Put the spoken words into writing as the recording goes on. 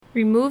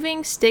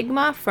Removing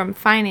stigma from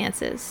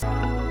finances.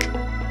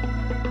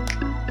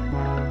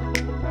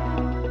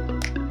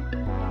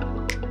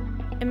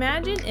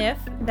 Imagine if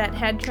that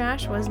head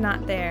trash was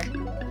not there.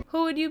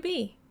 Who would you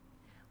be?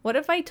 What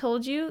if I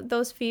told you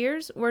those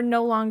fears were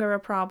no longer a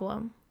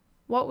problem?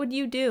 What would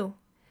you do?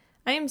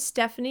 I am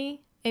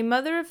Stephanie, a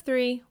mother of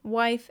 3,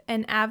 wife,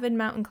 and avid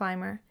mountain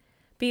climber.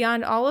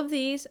 Beyond all of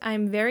these, I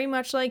am very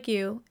much like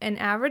you, an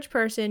average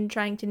person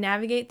trying to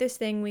navigate this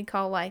thing we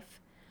call life.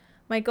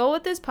 My goal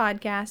with this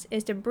podcast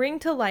is to bring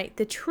to light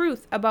the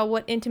truth about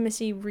what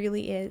intimacy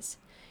really is.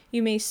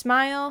 You may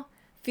smile,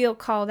 feel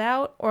called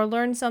out, or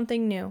learn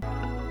something new.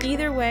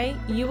 Either way,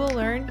 you will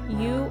learn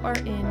you are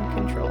in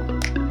control.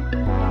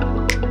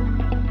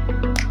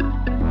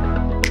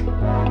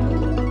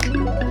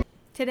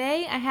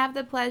 Today, I have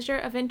the pleasure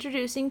of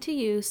introducing to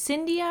you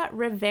Cynthia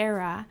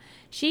Rivera.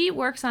 She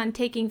works on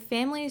taking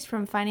families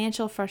from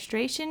financial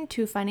frustration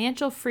to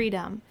financial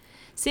freedom.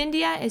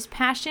 Cynthia is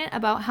passionate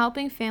about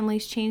helping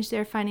families change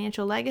their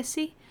financial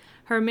legacy.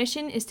 Her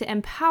mission is to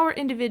empower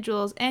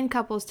individuals and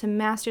couples to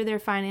master their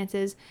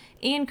finances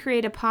and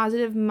create a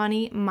positive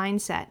money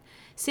mindset.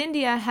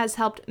 Cynthia has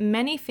helped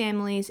many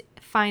families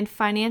find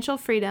financial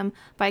freedom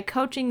by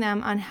coaching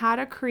them on how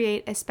to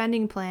create a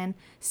spending plan,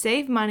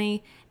 save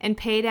money, and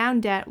pay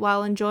down debt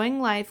while enjoying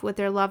life with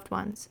their loved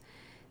ones.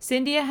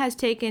 Cynthia has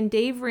taken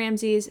Dave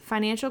Ramsey's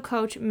Financial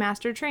Coach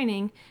Master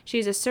Training. She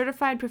is a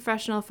certified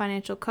professional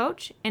financial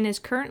coach and is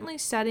currently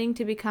studying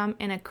to become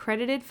an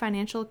accredited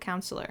financial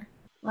counselor.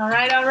 All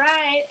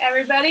right,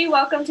 everybody.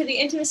 Welcome to the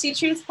Intimacy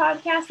Truth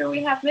Podcast, where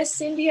we have Miss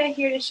Cynthia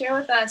here to share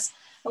with us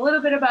a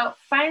little bit about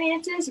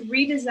finances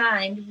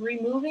redesigned,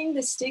 removing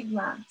the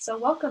stigma. So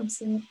welcome,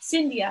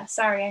 Cynthia.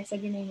 Sorry, I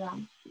said your name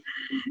wrong.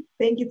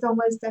 Thank you so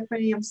much,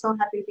 Stephanie. I'm so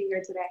happy to be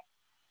here today.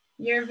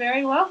 You're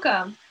very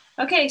welcome.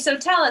 Okay, so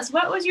tell us,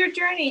 what was your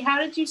journey? How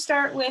did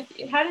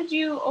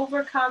you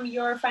overcome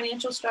your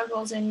financial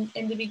struggles in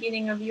the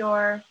beginning of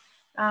your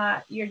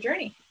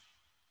journey?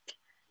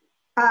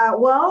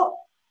 Well,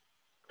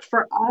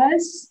 for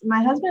us,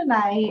 my husband and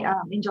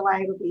I, in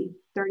July, it'll be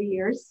 30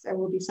 years, and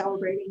we'll be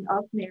celebrating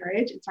of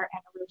marriage. It's our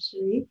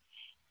anniversary.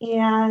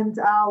 And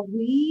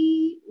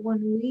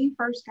when we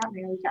first got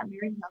married young,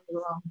 we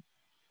were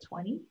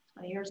 20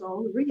 years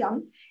old. We were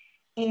young.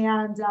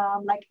 And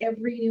like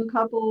every new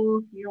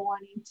couple, you're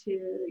wanting to,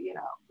 you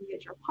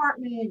get your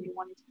apartment, you're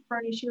wanting to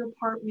furnish your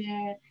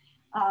apartment.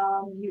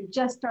 You're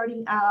just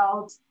starting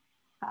out,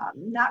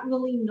 not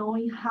really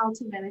knowing how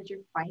to manage your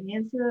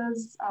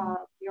finances,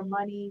 your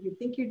money. You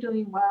think you're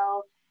doing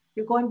well.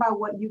 You're going by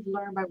what you've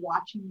learned by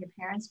watching your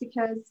parents,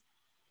 because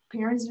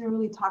parents didn't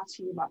really talk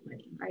to you about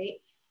money,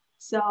 right?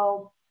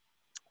 So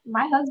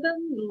my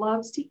husband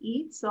loves to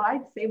eat, so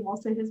I'd say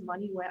most of his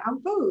money went on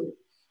food.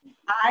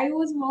 I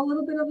was a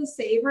little bit of a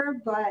saver,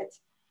 but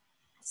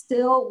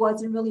still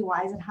wasn't really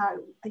wise in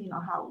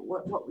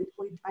what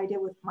I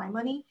did with my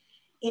money.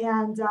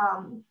 And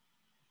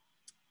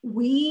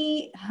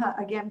we,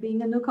 again,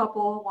 being a new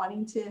couple,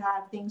 wanting to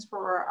have things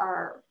for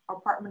our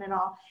apartment and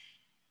all,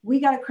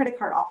 we got a credit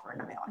card offer in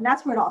the mail. And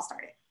that's where it all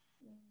started.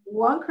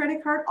 One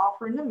credit card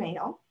offer in the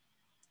mail.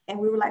 And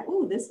we were like,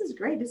 "Ooh, this is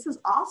great. This is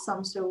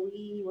awesome." So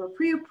we were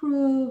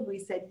pre-approved. We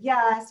said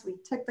yes. We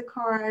took the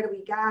card.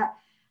 We got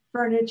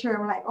furniture.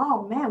 And we're like,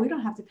 "Oh man, we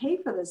don't have to pay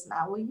for this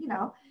now."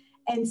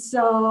 And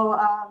so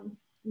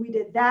we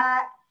did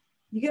that.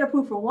 You get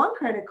approved for one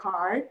credit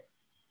card,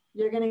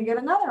 you're going to get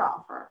another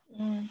offer.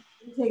 You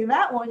take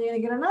that one, you're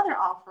going to get another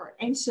offer.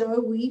 And so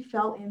we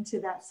fell into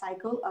that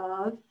cycle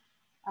of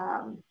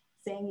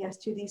saying yes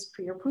to these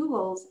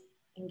pre-approvals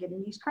and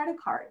getting these credit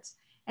cards.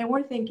 And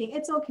we're thinking,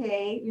 it's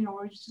okay,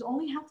 we just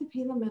only have to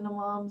pay the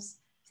minimums.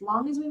 As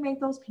long as we make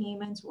those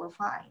payments, we're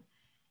fine.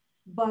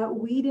 But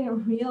we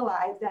didn't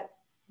realize that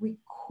we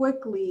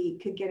quickly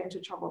could get into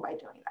trouble by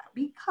doing that,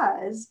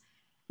 because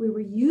we were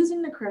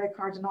using the credit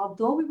cards, and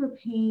although we were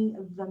paying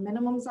the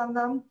minimums on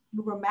them,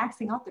 we were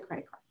maxing out the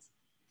credit cards.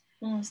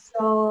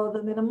 So the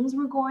minimums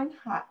were going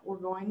high.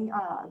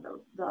 The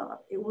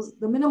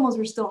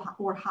minimums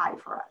were high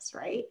for us,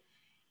 right?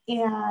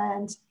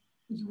 And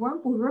we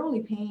weren't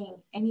really paying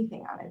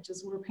anything on it.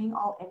 We were paying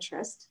all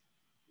interest.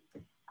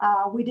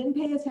 We didn't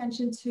pay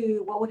attention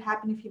to what would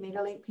happen if you made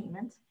a late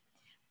payment.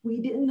 We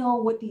didn't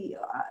know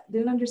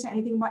didn't understand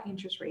anything about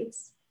interest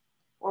rates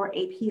or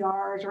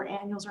APRs or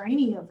annuals or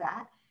any of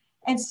that.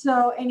 And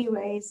so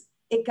anyways,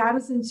 it got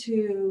us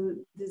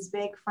into this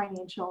big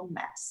financial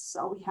mess.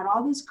 So we had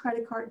all this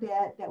credit card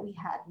debt that we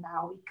had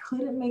now. We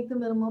couldn't make the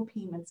minimum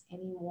payments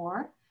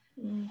anymore.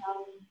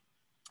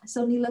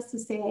 So needless to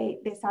say,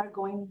 they started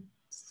going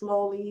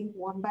slowly,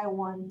 one by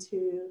one,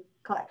 to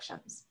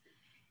collections.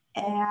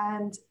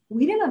 And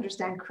we didn't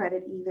understand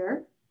credit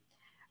either.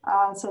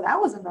 So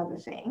that was another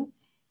thing.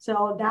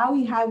 So now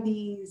we have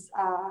these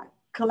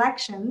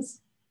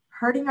collections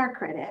hurting our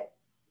credit.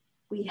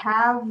 We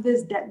have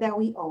this debt that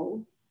we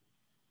owe.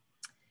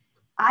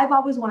 I've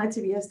always wanted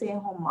to be a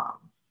stay-at-home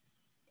mom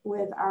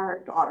with our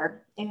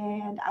daughter,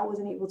 and I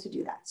wasn't able to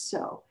do that.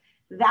 So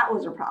that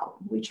was a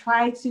problem. We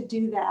tried to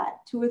do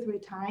that 2 or 3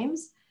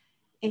 times.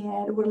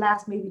 and it would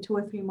last maybe 2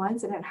 or 3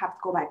 months, and I'd have to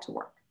go back to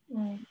work.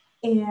 Mm.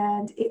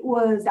 And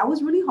that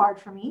was really hard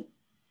for me.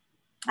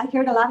 I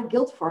carried a lot of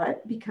guilt for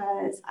it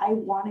because I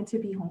wanted to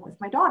be home with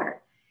my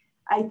daughter.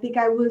 I think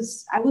I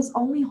was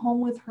only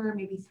home with her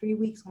maybe 3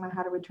 weeks when I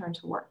had to return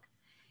to work.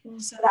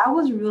 So that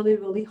was really,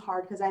 really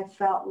hard because I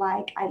felt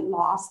like I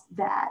lost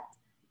that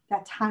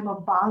time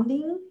of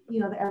bonding,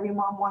 that every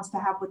mom wants to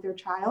have with their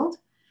child.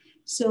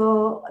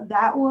 So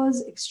that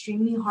was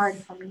extremely hard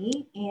for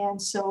me.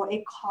 And so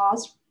it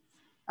caused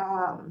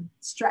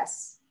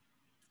stress,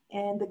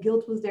 and the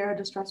guilt was there,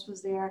 the stress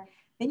was there.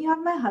 Then you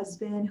have my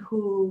husband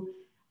who,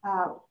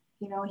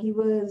 he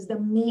was the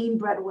main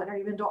breadwinner,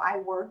 even though I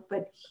worked,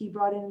 but he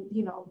brought in,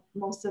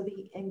 most of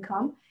the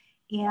income.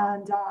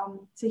 And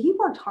so he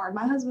worked hard.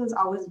 My husband's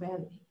always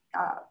been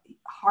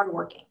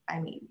hardworking. I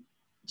mean,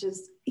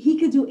 just, he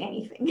could do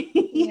anything,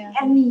 Yeah.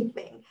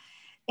 anything.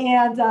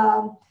 And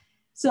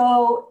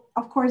so,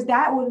 of course,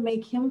 that would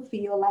make him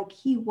feel like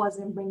he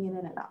wasn't bringing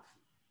in enough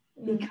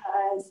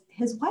because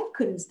his wife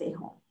couldn't stay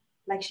home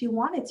like she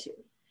wanted to.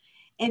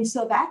 And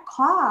so that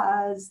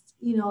caused,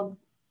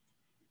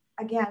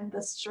 again,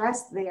 the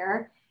stress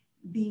there.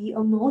 The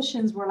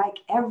emotions were like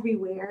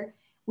everywhere.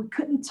 We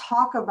couldn't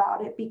talk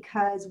about it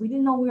because we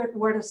didn't know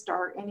where to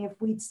start. And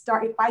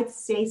if I'd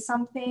say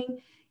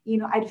something,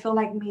 I'd feel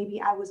like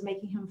maybe I was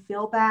making him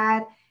feel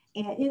bad.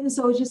 And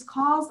so it just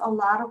caused a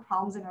lot of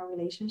problems in our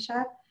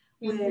relationship,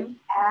 which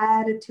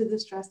added to the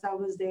stress that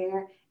was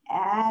there,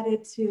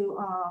 added to,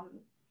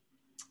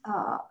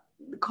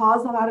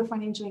 caused a lot of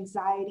financial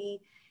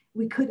anxiety.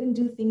 We couldn't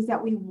do things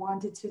that we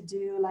wanted to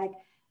do, like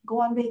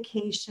go on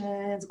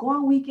vacations, go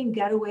on weekend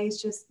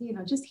getaways, just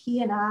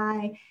he and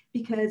I,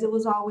 because it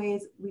was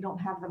always, we don't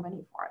have the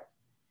money for it.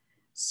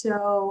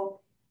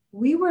 So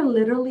we were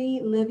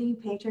literally living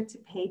paycheck to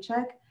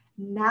paycheck,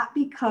 not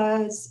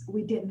because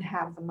we didn't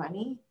have the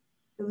money.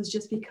 It was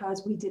just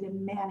because we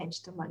didn't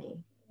manage the money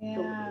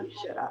the way we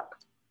should have.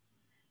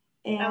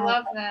 And I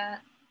love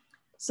that.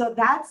 So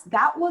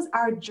that was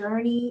our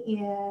journey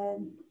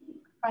in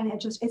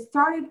financial.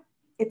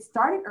 It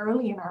started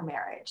early in our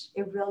marriage.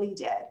 It really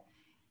did.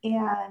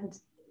 And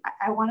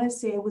I want to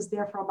say it was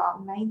there for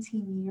about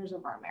 19 years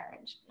of our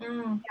marriage.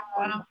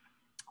 Wow.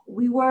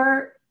 We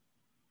weren't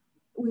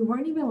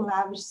even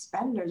lavish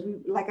spenders.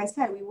 Like I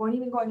said, we weren't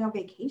even going on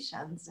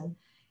vacations. And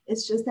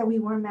it's just that we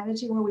weren't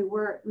managing where we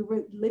were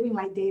living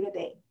like day to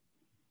day,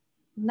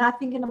 not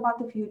thinking about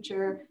the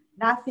future,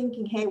 not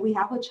thinking, hey, we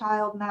have a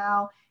child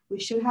now. We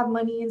should have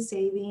money in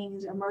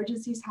savings,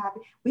 emergencies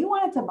happen. We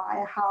wanted to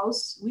buy a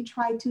house. We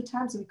tried 2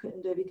 times and we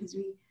couldn't do it because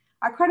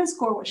our credit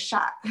score was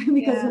shot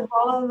because of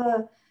all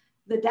of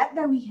the debt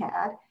that we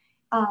had.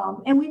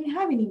 And we didn't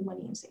have any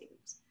money in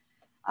savings.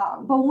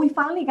 But when we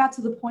finally got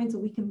to the point that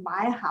we can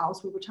buy a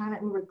house, we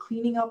were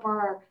cleaning up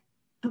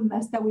the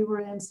mess that we were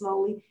in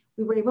slowly.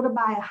 We were able to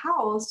buy a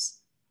house,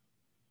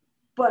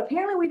 but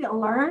apparently we didn't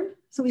learn.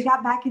 So we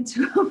got back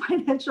into a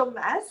financial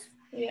mess.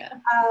 Yeah.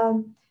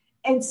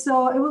 And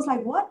so it was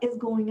like, what is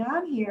going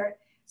on here?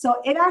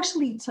 So it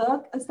actually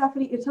took,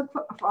 Stephanie, it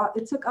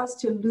took us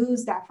to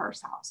lose that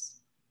first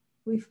house.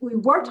 We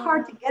worked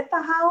hard to get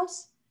the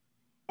house.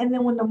 And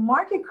then when the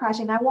market crashed,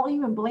 and I won't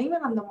even blame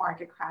it on the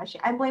market crash,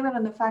 I blame it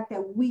on the fact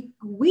that we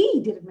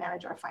didn't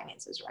manage our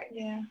finances right.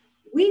 Yeah.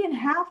 We didn't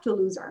have to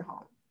lose our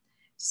home.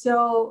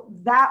 So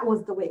that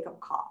was the wake-up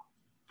call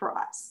for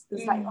us.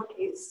 It's like,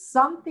 okay,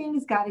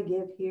 something's got to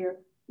give here.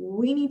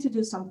 We need to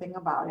do something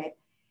about it.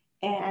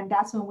 And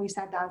that's when we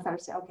sat down and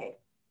started saying, okay,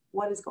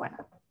 what is going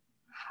on?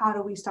 How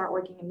do we start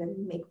working and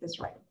then make this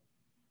right?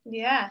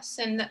 Yes.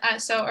 And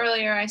so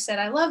earlier I said,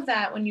 I love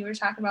that when you were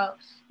talking about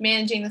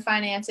managing the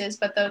finances,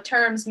 but the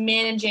terms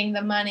managing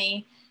the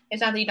money, it's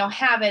not that you don't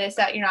have it, it's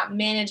that you're not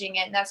managing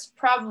it. And that's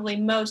probably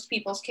most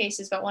people's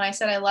cases. But when I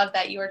said I love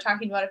that, you were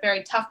talking about a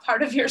very tough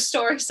part of your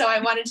story. So I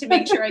wanted to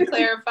make sure I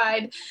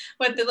clarified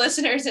with the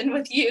listeners and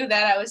with you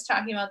that I was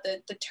talking about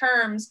the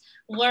terms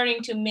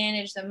learning to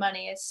manage the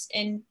money. It's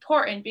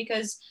important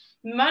because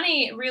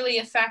money really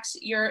affects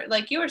your,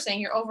 like you were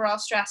saying, your overall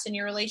stress in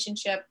your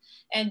relationship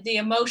and the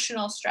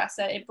emotional stress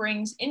that it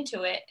brings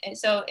into it. And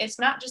so it's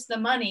not just the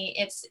money,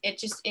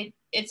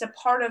 it's a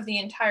part of the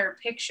entire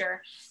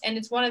picture. And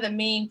it's one of the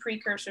main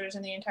precursors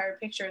in the entire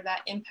picture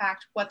that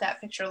impact what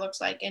that picture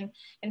looks like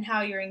and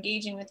how you're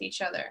engaging with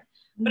each other.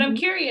 But I'm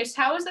curious,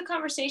 how was the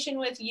conversation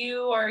with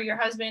you or your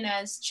husband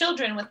as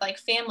children with like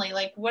family?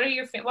 Like what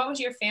was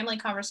your family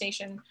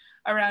conversation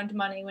around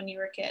money when you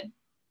were a kid?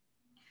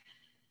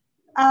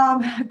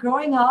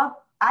 Growing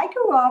up, I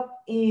grew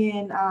up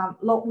in,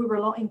 we were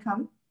low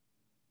income.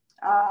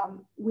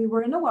 We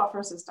were in the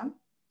welfare system.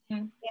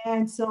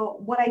 And so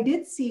what I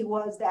did see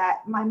was that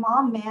my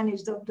mom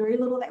managed the very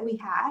little that we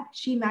had.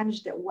 She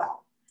managed it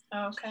well.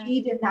 Okay.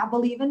 She did not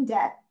believe in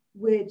debt,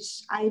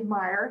 which I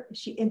admire.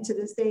 And to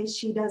this day,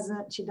 she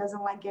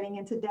doesn't like getting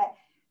into debt.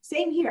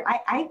 Same here.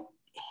 I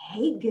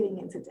hate getting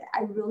into debt.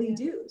 I really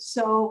do.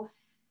 So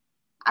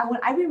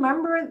I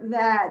remember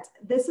that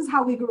this is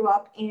how we grew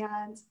up,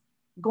 and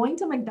going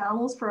to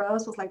McDonald's for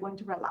us was like going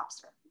to Red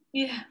Lobster.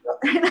 Yeah.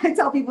 And I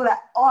tell people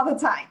that all the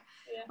time.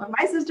 When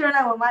my sister and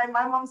I, when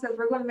my mom says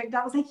we're going to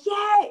McDonald's, like,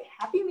 yay,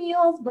 Happy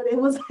Meals. But it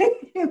was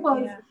like,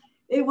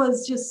 it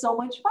was just so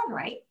much fun,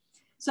 right?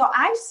 So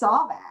I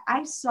saw that.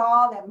 I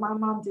saw that my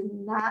mom did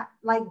not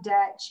like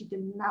debt. She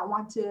did not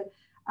want to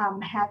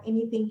have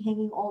anything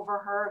hanging over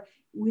her.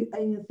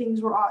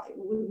 Things were all,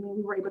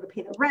 we were able to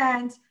pay the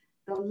rent,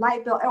 the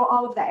light bill,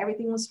 all of that.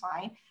 Everything was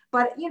fine.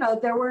 But,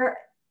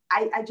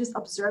 I just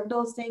observed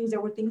those things.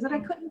 There were things that I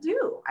couldn't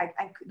do.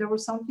 There were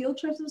some field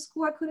trips in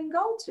school I couldn't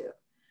go to.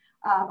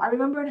 I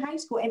remember in high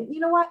school, and you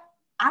know what?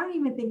 I don't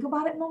even think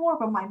about it no more,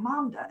 but my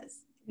mom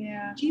does.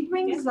 Yeah. She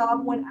brings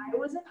up when I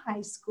was in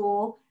high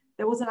school,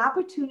 there was an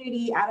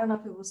opportunity. I don't know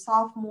if it was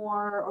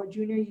sophomore or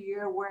junior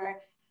year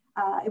where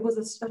it was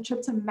a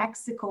trip to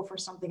Mexico for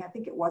something. I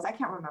think it was. I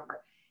can't remember.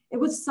 It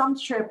was some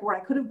trip where I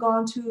could have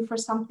gone to for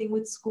something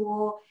with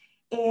school,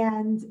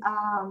 and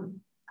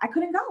I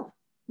couldn't go.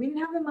 We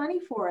didn't have the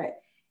money for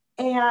it.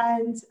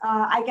 And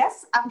I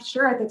guess I'm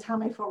sure at the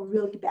time I felt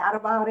really bad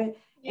about it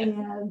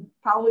and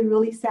probably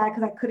really sad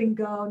because I couldn't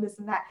go and this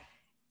and that.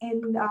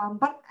 And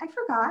but I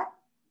forgot.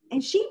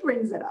 And she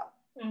brings it up.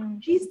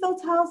 She still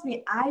tells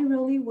me, I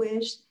really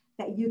wish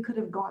that you could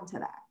have gone to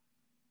that.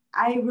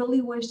 I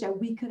really wish that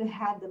we could have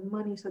had the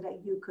money so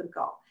that you could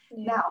go.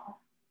 Yeah. Now,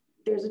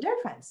 there's a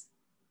difference.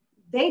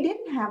 They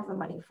didn't have the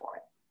money for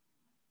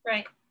it.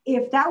 Right.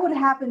 If that would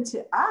happen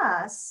to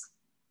us,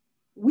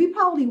 we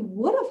probably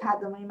would have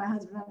had the money, my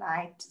husband and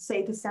I,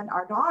 to send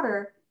our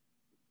daughter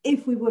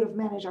if we would have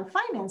managed our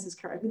finances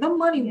correctly. The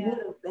money would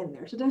have been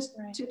there. So there's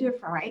two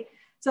different, right?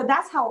 So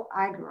that's how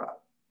I grew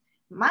up.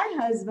 My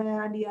husband,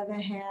 on the other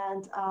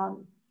hand,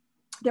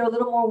 they're a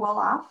little more well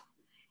off.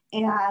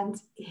 And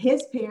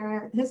his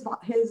dad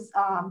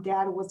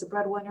was the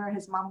breadwinner.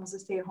 His mom was a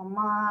stay-at-home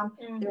mom.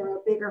 They were a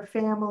bigger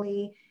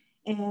family,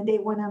 and they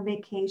went on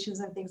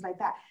vacations and things like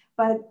that.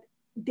 But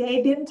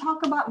they didn't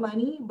talk about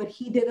money, but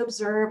he did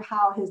observe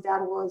how his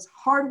dad was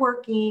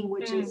hardworking,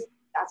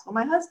 that's what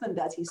my husband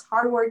does. He's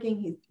hardworking.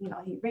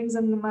 He brings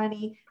them the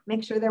money,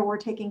 make sure that we're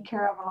taken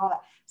care of and all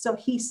that. So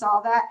he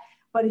saw that,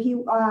 but he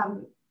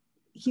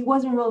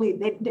wasn't really,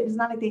 it's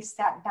not like they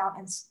sat down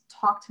and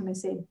talked to him and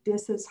said,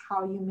 this is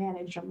how you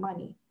manage your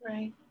money.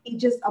 Right. He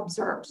just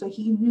observed. So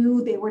he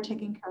knew they were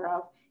taken care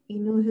of. He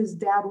knew his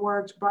dad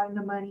worked, brought in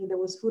the money. There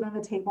was food on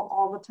the table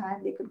all the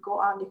time. They could go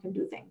out, they can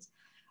do things.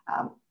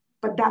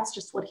 But that's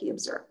just what he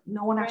observed.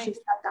 No one actually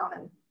sat down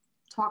and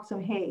talked to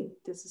him, hey,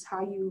 this is how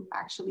you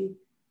actually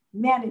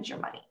manage your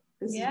money.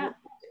 This is what you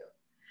do.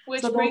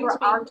 Which so brings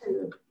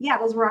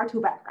those were our two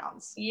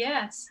backgrounds.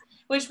 Yes.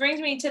 Which brings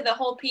me to the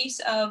whole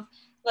piece of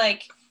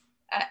like,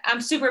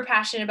 I'm super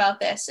passionate about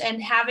this and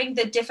having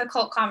the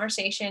difficult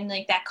conversation,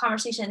 like that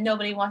conversation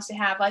nobody wants to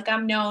have. Like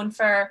I'm known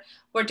for,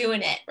 we're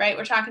doing it, right?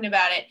 We're talking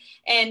about it.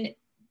 And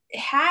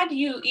had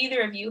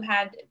either of you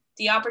had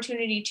the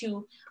opportunity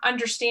to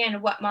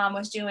understand what mom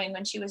was doing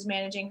when she was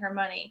managing her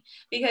money?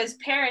 Because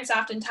parents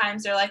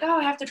oftentimes they're like, oh,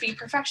 I have to be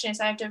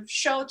perfectionist. I have to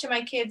show to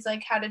my kids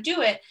like how to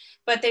do it.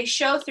 But they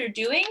show through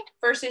doing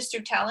versus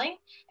through telling.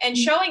 And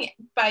showing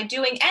by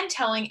doing and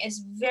telling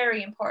is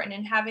very important,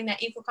 and having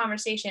that equal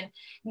conversation,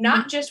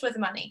 not just with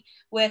money,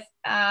 with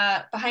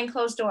behind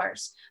closed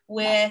doors,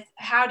 with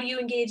how do you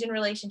engage in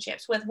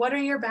relationships, with what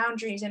are your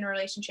boundaries in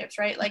relationships,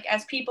 right? Like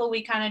as people,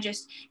 we kind of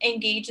just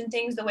engage in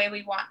things the way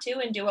we want to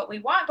and do what we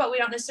want, but we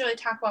don't necessarily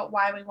talk about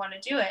why we want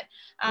to do it.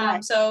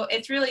 So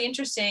it's really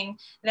interesting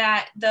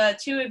that the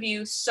two of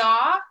you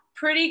saw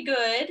pretty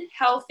good,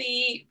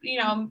 healthy,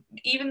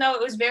 even though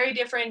it was very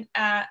different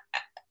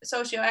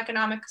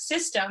socioeconomic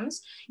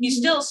systems, you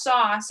still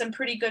saw some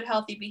pretty good,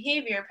 healthy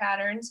behavior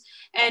patterns,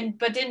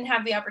 but didn't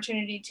have the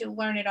opportunity to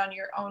learn it on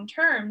your own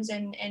terms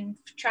and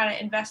try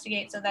to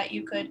investigate so that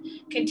you could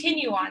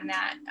continue on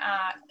that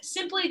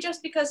simply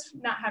just because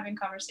not having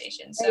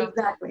conversations. So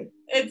exactly,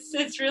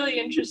 it's really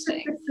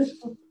interesting.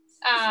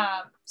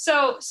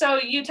 So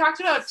you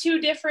talked about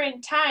two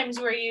different times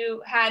where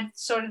you had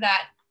sort of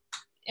that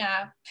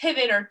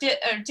pivot or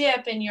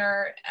dip in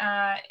your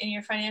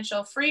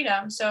financial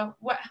freedom. So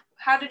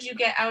how did you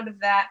get out of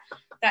that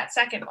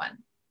second one?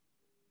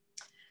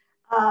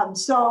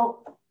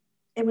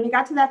 And when it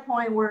got to that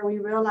point where we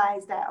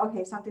realized that,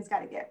 okay, something's got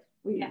to give.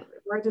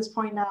 We're at this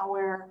point now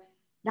where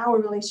now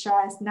we're really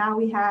stressed. Now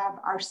we have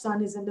our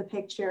son is in the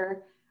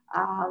picture.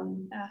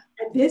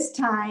 At this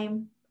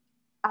time,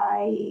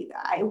 I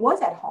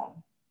was at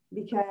home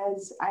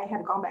because I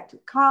had gone back to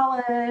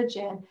college,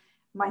 and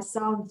my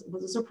son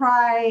was a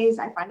surprise.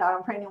 I find out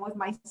I'm pregnant with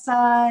my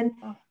son,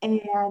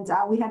 and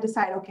we had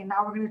decided, okay,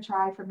 now we're going to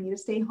try for me to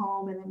stay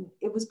home. And then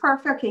it was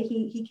perfect. Okay,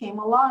 he came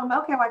along.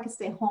 Okay, well, I could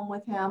stay home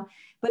with him,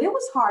 but it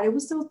was hard. It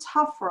was still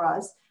tough for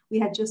us. We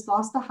had just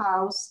lost the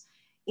house,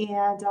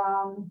 and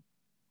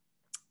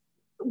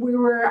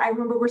I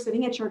remember we're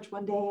sitting at church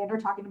one day and they're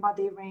talking about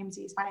Dave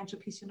Ramsey's Financial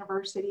Peace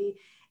University.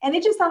 And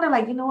it just sounded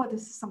like, you know what,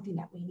 this is something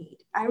that we need.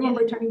 I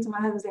remember turning to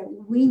my husband and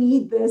saying, we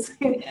need this.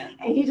 And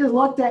he just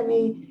looked at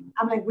me.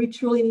 I'm like, we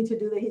truly need to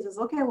do that. He says,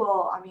 okay,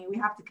 well, I mean, we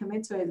have to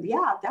commit to it.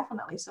 Yeah,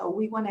 definitely. So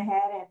we went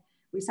ahead and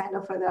we signed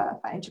up for the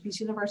Financial Peace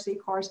University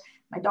course.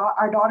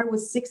 Our daughter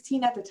was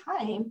 16 at the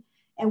time.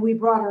 and we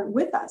brought her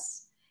with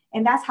us.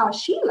 And that's how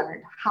she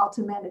learned how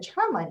to manage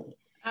her money.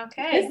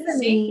 Okay.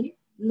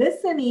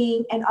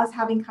 Listening and us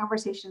having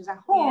conversations at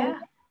home.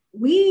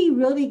 We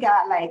really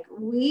got like,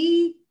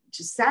 we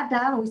just sat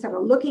down and we started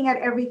looking at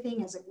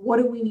everything and said, what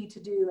do we need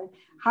to do? And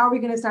how are we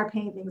going to start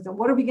paying things? And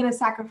what are we going to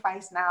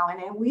sacrifice now?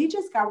 And then we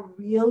just got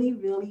really,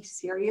 really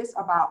serious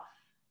about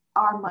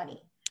our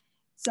money.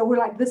 So we're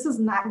like, this is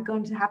not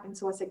going to happen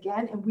to us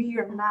again. And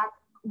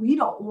we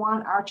don't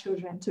want our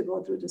children to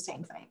go through the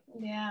same thing.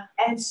 Yeah.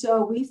 And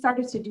so we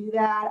started to do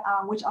that,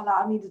 which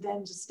allowed me to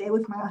then just stay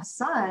with my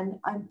son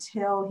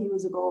until he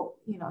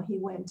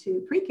went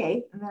to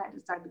pre-K, and then I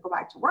decided to go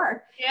back to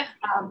work. Yeah.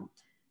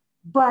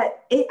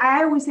 But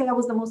I always say that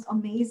was the most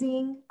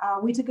amazing.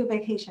 We took a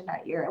vacation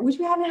that year, which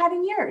we hadn't had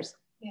in years.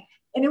 Yeah.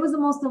 And it was the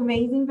most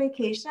amazing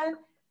vacation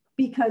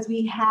because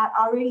we had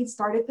already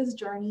started this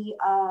journey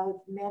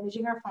of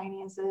managing our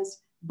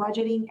finances,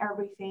 budgeting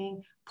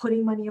everything,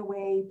 putting money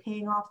away,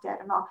 paying off debt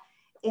and all.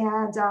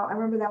 And I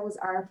remember that was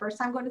our first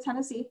time going to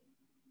Tennessee.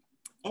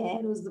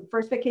 And it was the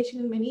first vacation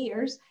in many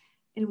years.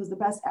 And it was the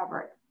best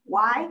ever.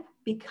 Why?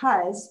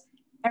 Because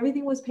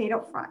everything was paid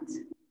up front.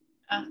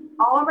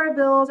 All of our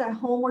bills at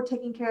home were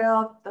taken care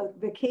of. The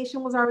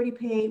vacation was already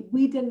paid.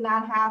 We didn't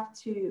have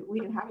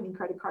any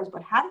credit cards,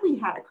 but had we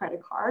had a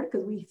credit card,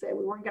 because we said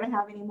we weren't going to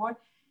have any more,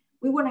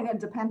 we weren't going to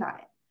depend on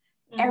it.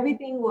 Mm-hmm.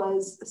 Everything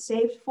was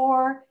saved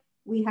for.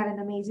 We had an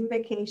amazing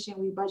vacation.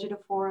 We budgeted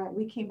for it.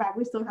 We came back.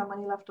 We still have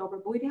money left over,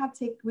 but we didn't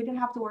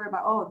have to worry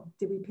about, oh,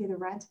 did we pay the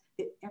rent?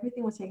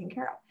 Everything was taken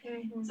care of.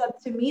 Mm-hmm. So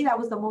to me, that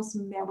was the most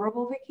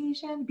memorable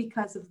vacation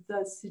because of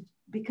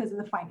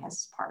the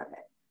finance part of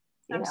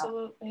it.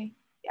 Absolutely.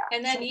 Yeah.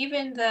 And then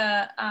even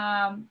the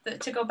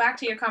to go back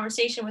to your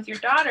conversation with your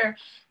daughter,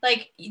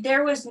 like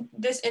there was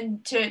this,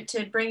 and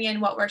to bring in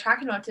what we're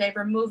talking about today,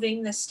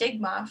 removing the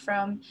stigma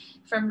from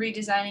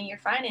redesigning your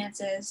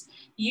finances.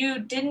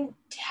 You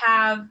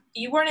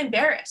weren't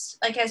embarrassed.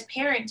 Like as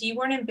parents, you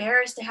weren't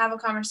embarrassed to have a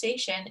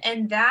conversation,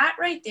 and that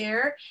right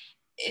there,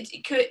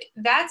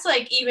 that's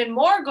like even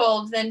more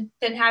gold than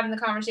having the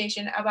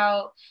conversation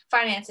about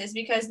finances,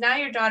 because now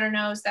your daughter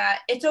knows that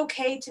it's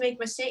okay to make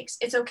mistakes.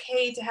 It's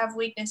okay to have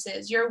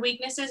weaknesses. Your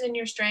weaknesses and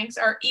your strengths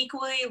are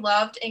equally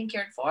loved and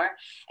cared for.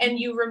 And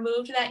you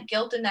removed that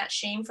guilt and that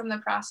shame from the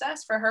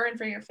process for her and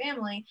for your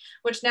family,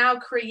 which now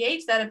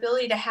creates that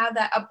ability to have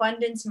that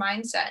abundance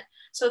mindset.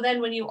 So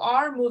then when you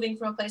are moving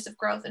from a place of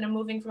growth and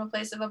moving from a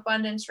place of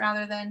abundance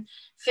rather than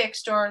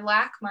fixed or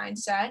lack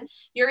mindset,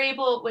 you're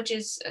able, which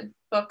is a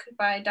book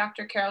by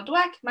Dr. Carol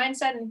Dweck,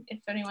 Mindset, and if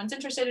anyone's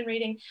interested in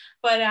reading,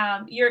 but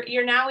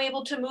you're now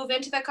able to move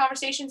into that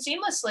conversation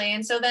seamlessly.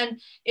 And so then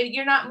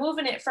you're not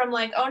moving it from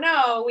like, oh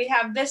no, we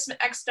have this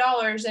X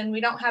dollars and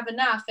we don't have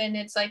enough, and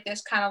it's like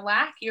this kind of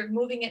lack. You're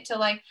moving it to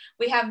like,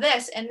 we have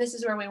this and this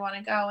is where we want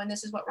to go and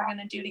this is what we're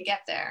going to do to get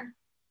there.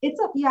 It's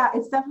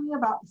definitely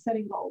about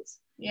setting goals.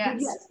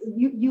 Yes.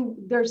 You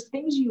there's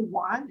things you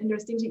want and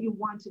there's things that you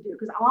want to do,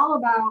 because I'm all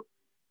about,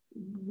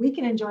 we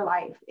can enjoy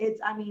life.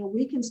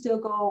 We can still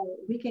go,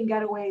 we can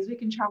getaways, we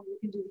can travel, we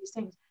can do these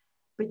things,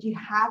 but you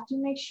have to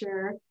make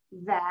sure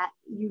that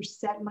you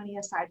set money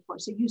aside for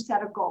it. So you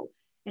set a goal.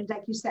 And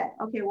like you said,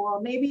 okay, well,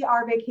 maybe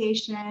our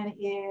vacation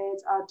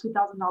is a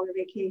 $2,000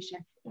 vacation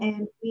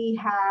and we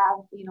have,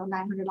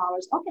 $900.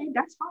 Okay,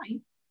 that's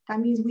fine. That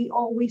means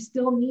we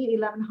still need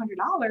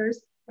 $1,100.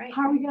 Right.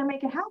 How are we going to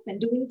make it happen?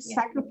 Do we need to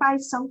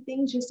sacrifice some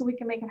things just so we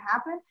can make it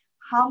happen?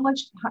 How much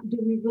do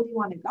we really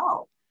want to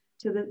go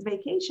to this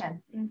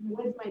vacation? Mm-hmm.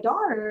 With my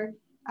daughter,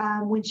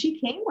 when she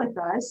came with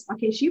us,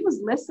 okay, she was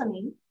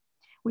listening.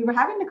 We were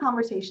having the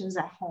conversations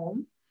at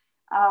home.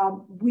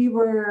 We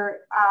were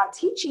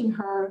teaching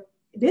her,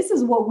 this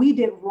is what we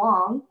did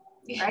wrong,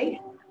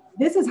 right?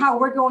 This is how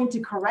we're going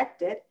to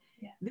correct it.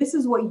 Yeah. This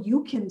is what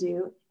you can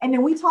do. And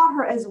then we taught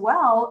her as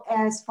well,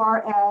 as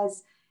far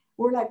as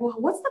we're like, well,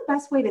 what's the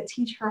best way to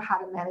teach her how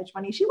to manage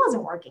money? She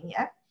wasn't working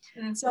yet.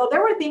 Mm-hmm. So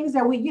there were things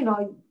that we,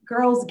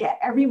 girls get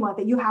every month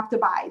that you have to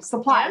buy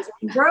supplies.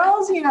 Yeah.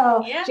 Girls,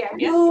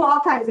 shampoo, all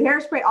kinds of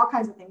hairspray, all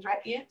kinds of things, right?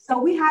 Yeah. So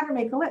we had her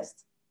make a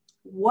list.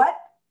 What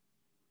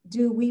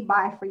do we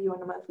buy for you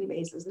on a monthly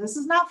basis? This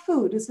is not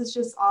food. This is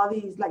just all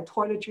these like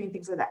toiletry and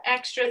things like that.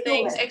 Extra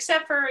things,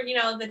 except for,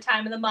 the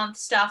time of the month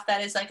stuff that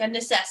is like a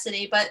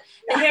necessity, but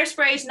the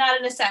hairspray is not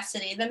a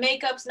necessity. The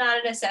makeup's not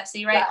a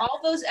necessity, right? Yeah. All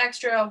those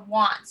extra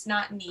wants,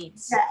 not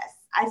needs. Yes.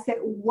 I said,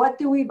 what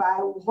do we buy?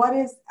 What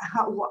is,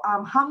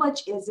 how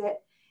much is it?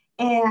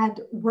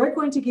 And we're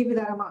going to give you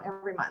that amount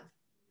every month.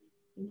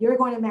 You're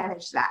going to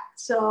manage that.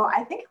 So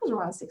I think it was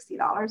around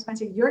 $60. I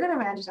said, you're going to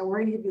manage that. We're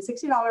going to give you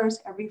 $60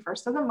 every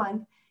first of the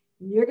month.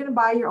 You're going to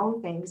buy your own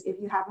things. If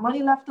you have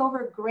money left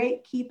over,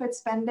 great, keep it,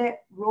 spend it,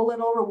 roll it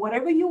over,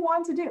 whatever you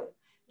want to do.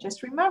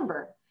 Just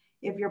remember,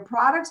 if your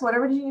products,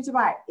 whatever you need to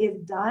buy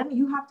is done,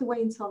 you have to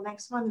wait until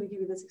next month we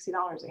give you the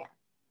 $60 again.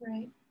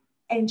 Right.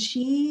 And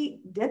she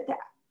did that.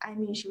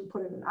 She would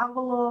put it in an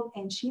envelope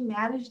and she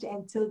managed it.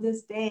 And till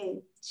this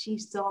day, she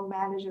still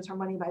manages her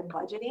money by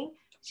budgeting.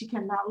 She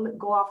cannot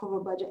go off of a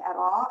budget at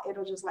all.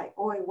 It'll just like,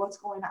 oh, what's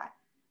going on?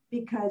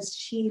 because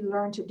she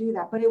learned to do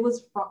that. But it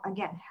was,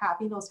 again,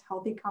 having those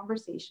healthy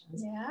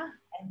conversations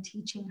and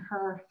teaching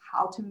her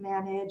how to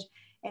manage.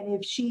 And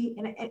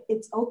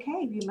it's okay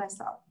if you mess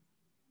up.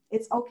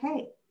 It's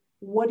okay.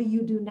 What do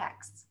you do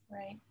next?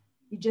 Right.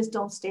 You just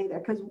don't stay there.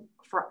 Because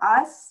for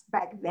us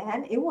back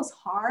then, it was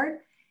hard.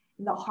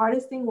 And the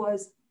hardest thing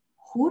was,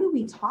 who do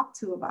we talk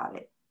to about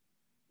it?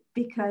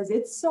 Because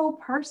it's so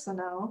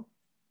personal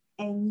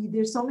and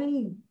there's so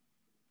many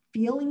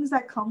feelings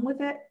that come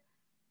with it.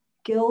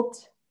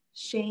 Guilt,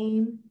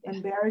 shame,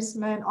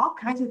 embarrassment, all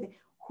kinds of things.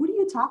 Who do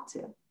you talk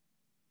to?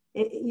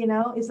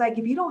 It's like,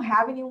 if you don't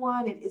have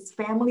anyone, is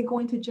family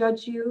going to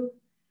judge you?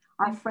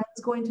 Are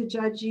friends going to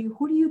judge you?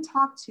 Who do you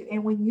talk to?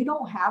 And when you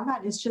don't have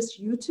that, it's just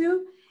you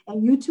two,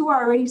 and you two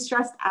are already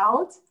stressed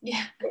out.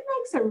 Yeah. It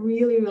makes it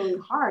really, really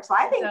hard. So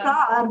I thank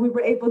God we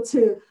were able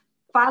to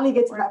finally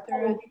get to that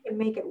point where we can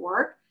make it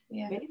work.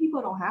 Yeah. Many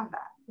people don't have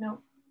that. No.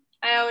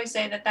 I always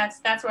say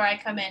that's where I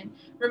come in.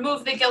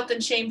 Remove the guilt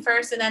and shame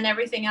first, and then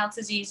everything else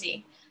is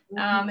easy.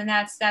 And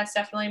that's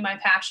definitely my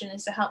passion,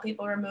 is to help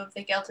people remove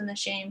the guilt and the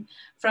shame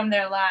from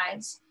their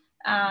lives.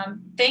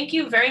 Thank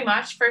you very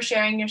much for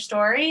sharing your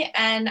story.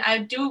 And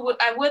I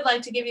would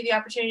like to give you the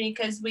opportunity,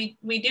 because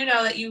we do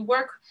know that you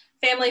work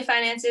Family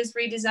Finances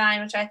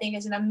Redesign, which I think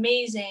is an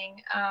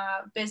amazing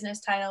business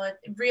title. It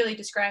really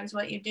describes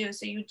what you do.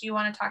 So do you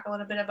want to talk a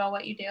little bit about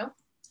what you do?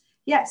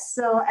 Yes.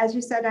 So as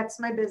you said, that's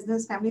my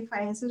business, Family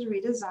Finances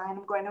Redesign.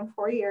 I'm going on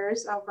 4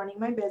 years of running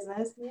my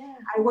business. Yeah.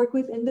 I work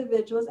with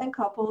individuals and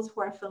couples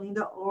who are feeling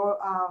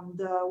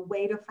the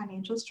weight of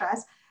financial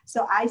stress.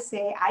 So I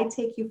say I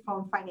take you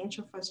from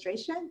financial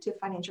frustration to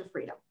financial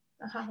freedom.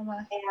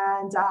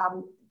 And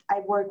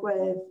I work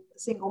with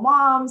single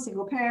moms,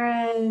 single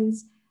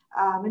parents,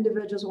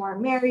 individuals who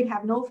aren't married,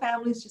 have no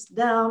families, just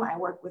them. I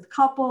work with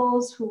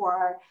couples who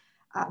are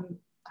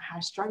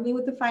struggling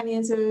with the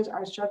finances,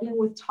 are struggling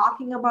with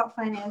talking about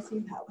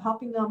financing,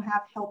 helping them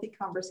have healthy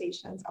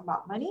conversations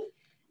about money,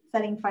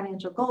 setting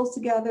financial goals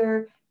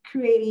together,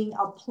 creating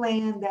a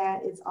plan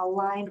that is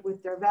aligned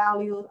with their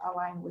values,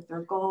 aligned with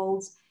their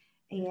goals,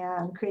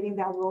 and creating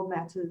that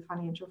roadmap to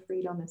financial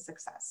freedom and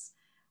success.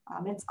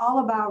 It's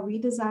all about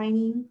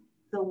redesigning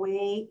the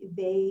way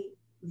they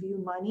view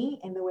money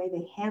and the way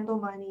they handle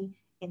money,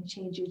 and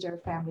changes their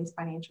family's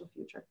financial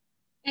future.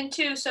 And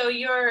two, so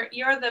you're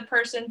the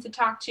person to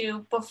talk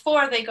to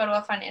before they go to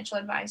a financial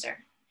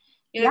advisor.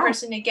 You're the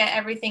person to get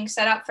everything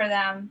set up for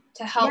them,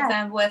 to help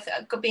them with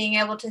being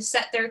able to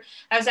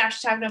I was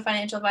actually talking to a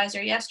financial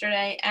advisor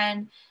yesterday,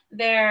 and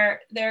their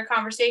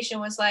conversation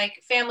was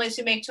like, families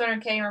who make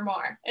 200K or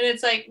more. And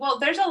it's like, well,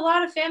 there's a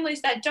lot of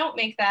families that don't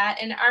make that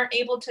and aren't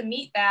able to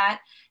meet that.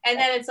 And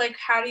then it's like,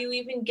 how do you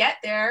even get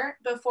there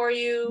before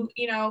you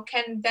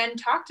can then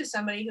talk to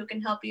somebody who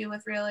can help you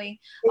with really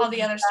all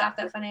the other stuff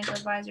that financial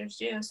advisors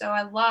do. So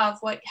I love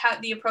how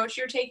the approach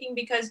you're taking,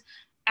 because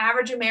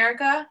average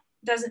America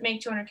doesn't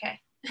make 200K.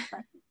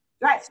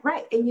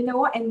 Right. And you know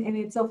what? And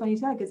it's so funny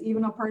to say, because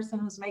even a person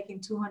who's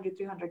making 200,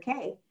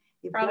 300K,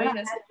 if they're not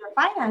managing their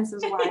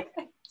finances well,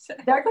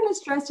 they're going to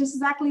stress just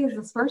exactly as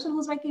this person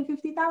who's making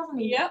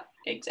 50,000. Yep,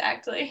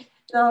 exactly.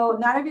 So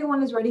not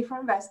everyone is ready for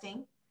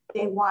investing.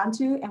 They want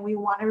to, and we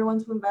want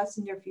everyone to invest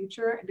in their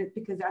future,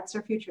 because that's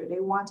their future.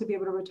 They want to be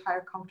able to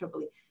retire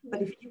comfortably.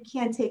 But if you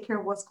can't take care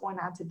of what's going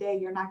on today,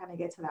 you're not going to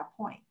get to that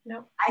point.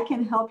 Nope. I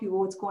can help you with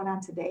what's going on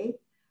today,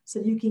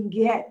 so you can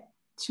get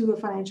to a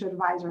financial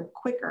advisor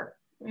quicker.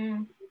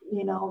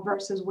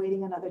 Versus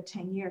waiting another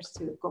 10 years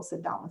to go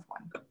sit down with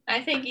one.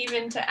 I think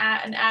even to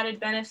add an added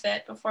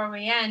benefit before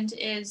we end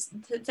is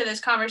to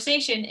this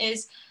conversation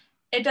is,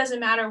 it doesn't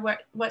matter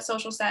what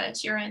social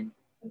status you're in.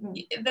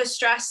 The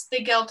stress,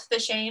 the guilt, the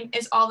shame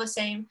is all the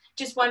same.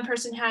 Just one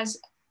person has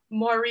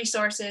more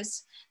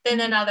resources than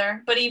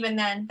another. But even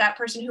then, that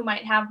person who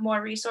might have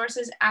more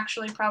resources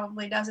actually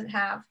probably doesn't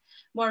have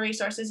more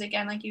resources,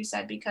 again, like you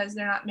said, because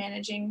they're not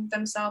managing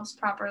themselves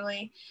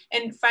properly.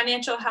 And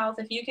financial health,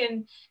 if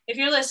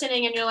you're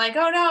listening and you're like,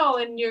 oh no,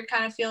 and you're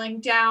kind of feeling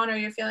down, or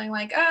you're feeling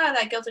like,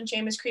 that guilt and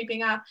shame is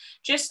creeping up,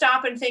 just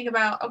stop and think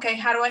about, okay,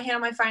 how do I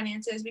handle my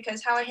finances?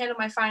 Because how I handle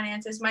my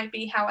finances might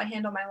be how I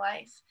handle my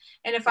life.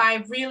 And if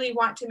I really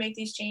want to make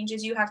these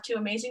changes, you have two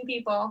amazing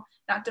people,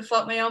 not to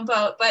float my own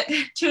boat, but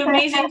two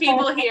amazing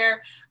people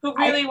here who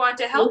really want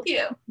to help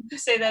you.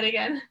 Say that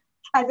again.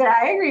 I said,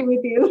 I agree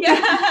with you. Yeah,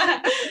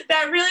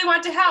 that really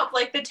want to help,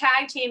 like the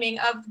tag teaming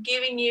of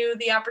giving you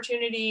the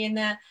opportunity and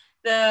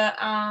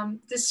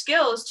the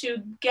skills to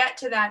get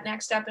to that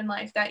next step in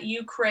life that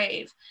you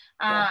crave.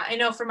 I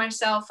know for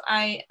myself,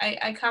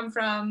 I come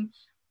from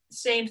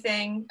same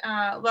thing,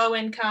 low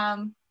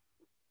income,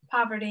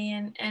 poverty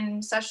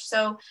and such.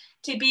 So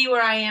to be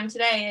where I am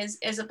today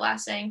is a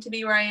blessing. To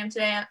be where I am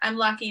today, I'm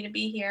lucky to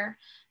be here.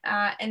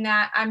 And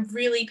that I'm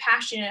really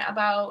passionate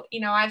about,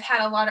 I've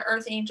had a lot of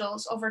earth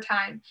angels over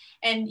time,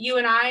 and you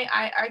and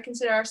I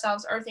consider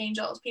ourselves earth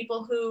angels,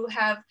 people who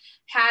have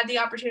had the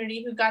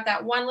opportunity, who got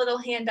that one little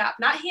hand up,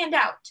 not hand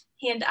out,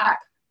 hand up,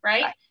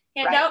 right?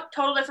 Handout,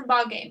 total different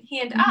ball game.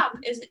 Hand up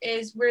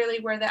is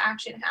really where the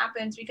action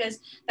happens, because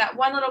that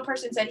one little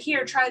person said,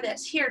 here, try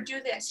this, here,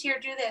 do this, here,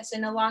 do this.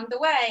 And along the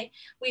way,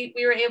 we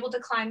were able to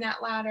climb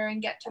that ladder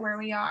and get to where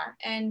we are.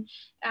 And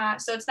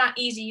so it's not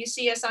easy. You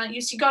see us on,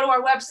 go to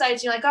our websites,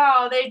 and you're like,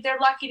 oh, they're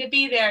lucky to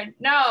be there.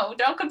 No,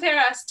 don't compare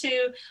us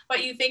to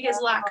what you think is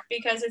luck,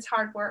 because it's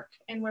hard work,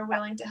 and we're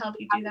willing to help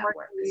you do that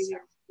work. So.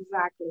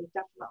 Exactly.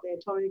 Definitely. I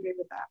totally agree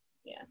with that.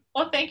 Yeah.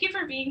 Well, thank you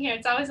for being here.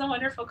 It's always a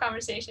wonderful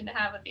conversation to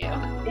have with you.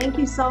 Thank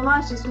you so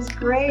much. This was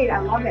great. I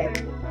love it.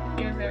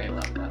 You're very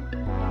welcome.